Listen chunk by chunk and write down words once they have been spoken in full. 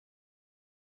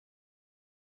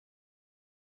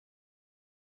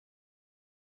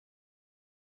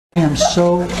I am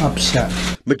so upset.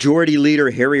 Majority Leader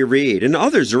Harry Reid and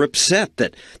others are upset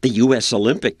that the U.S.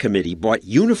 Olympic Committee bought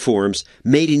uniforms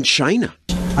made in China.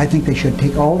 I think they should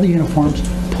take all the uniforms,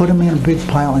 put them in a big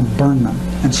pile and burn them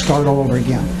and start all over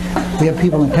again. We have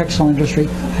people in the textile industry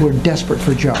who are desperate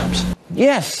for jobs.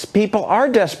 Yes, people are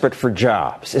desperate for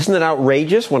jobs. Isn't it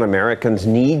outrageous when Americans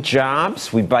need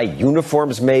jobs? We buy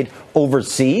uniforms made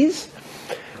overseas?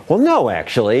 Well, no,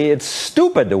 actually, it's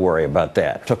stupid to worry about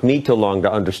that. It took me too long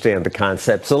to understand the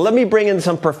concept, so let me bring in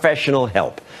some professional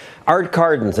help. Art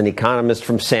Carden's an economist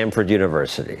from Samford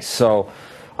University. So,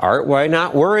 Art, why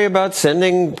not worry about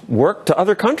sending work to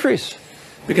other countries?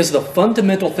 Because the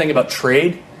fundamental thing about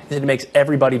trade is it makes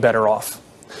everybody better off.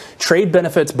 Trade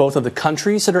benefits both of the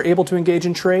countries that are able to engage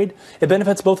in trade. It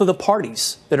benefits both of the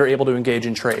parties that are able to engage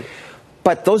in trade.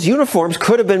 But those uniforms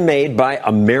could have been made by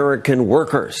American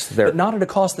workers. But not at a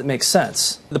cost that makes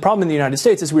sense. The problem in the United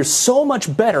States is we're so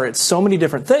much better at so many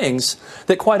different things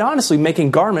that, quite honestly, making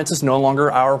garments is no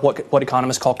longer our what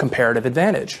economists call comparative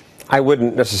advantage. I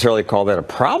wouldn't necessarily call that a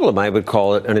problem. I would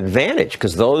call it an advantage,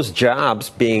 because those jobs,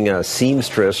 being a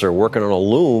seamstress or working on a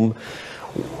loom,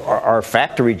 are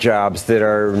factory jobs that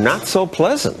are not so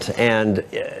pleasant. And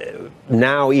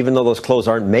now, even though those clothes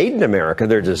aren't made in America,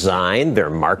 they're designed, they're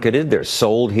marketed, they're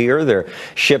sold here, they're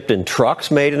shipped in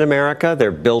trucks made in America,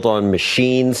 they're built on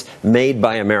machines made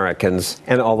by Americans.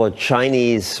 And although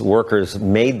Chinese workers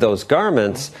made those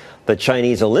garments, the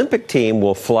Chinese Olympic team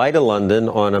will fly to London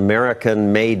on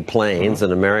American-made planes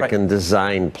and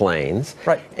American-designed planes.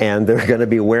 Right. And they're going to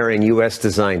be wearing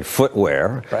U.S.-designed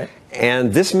footwear. Right.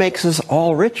 And this makes us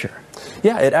all richer.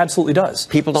 Yeah, it absolutely does.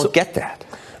 People don't get that.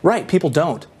 Right, people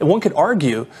don't. And one could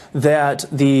argue that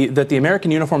the American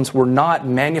uniforms were not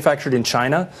manufactured in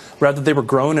China, rather they were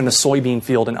grown in a soybean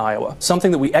field in Iowa.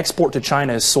 Something that we export to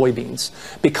China is soybeans,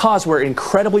 because we're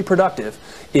incredibly productive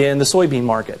in the soybean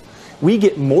market. We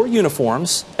get more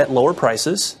uniforms at lower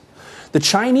prices. The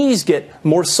Chinese get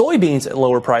more soybeans at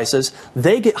lower prices.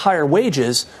 They get higher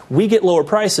wages. We get lower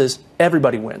prices.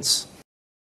 Everybody wins.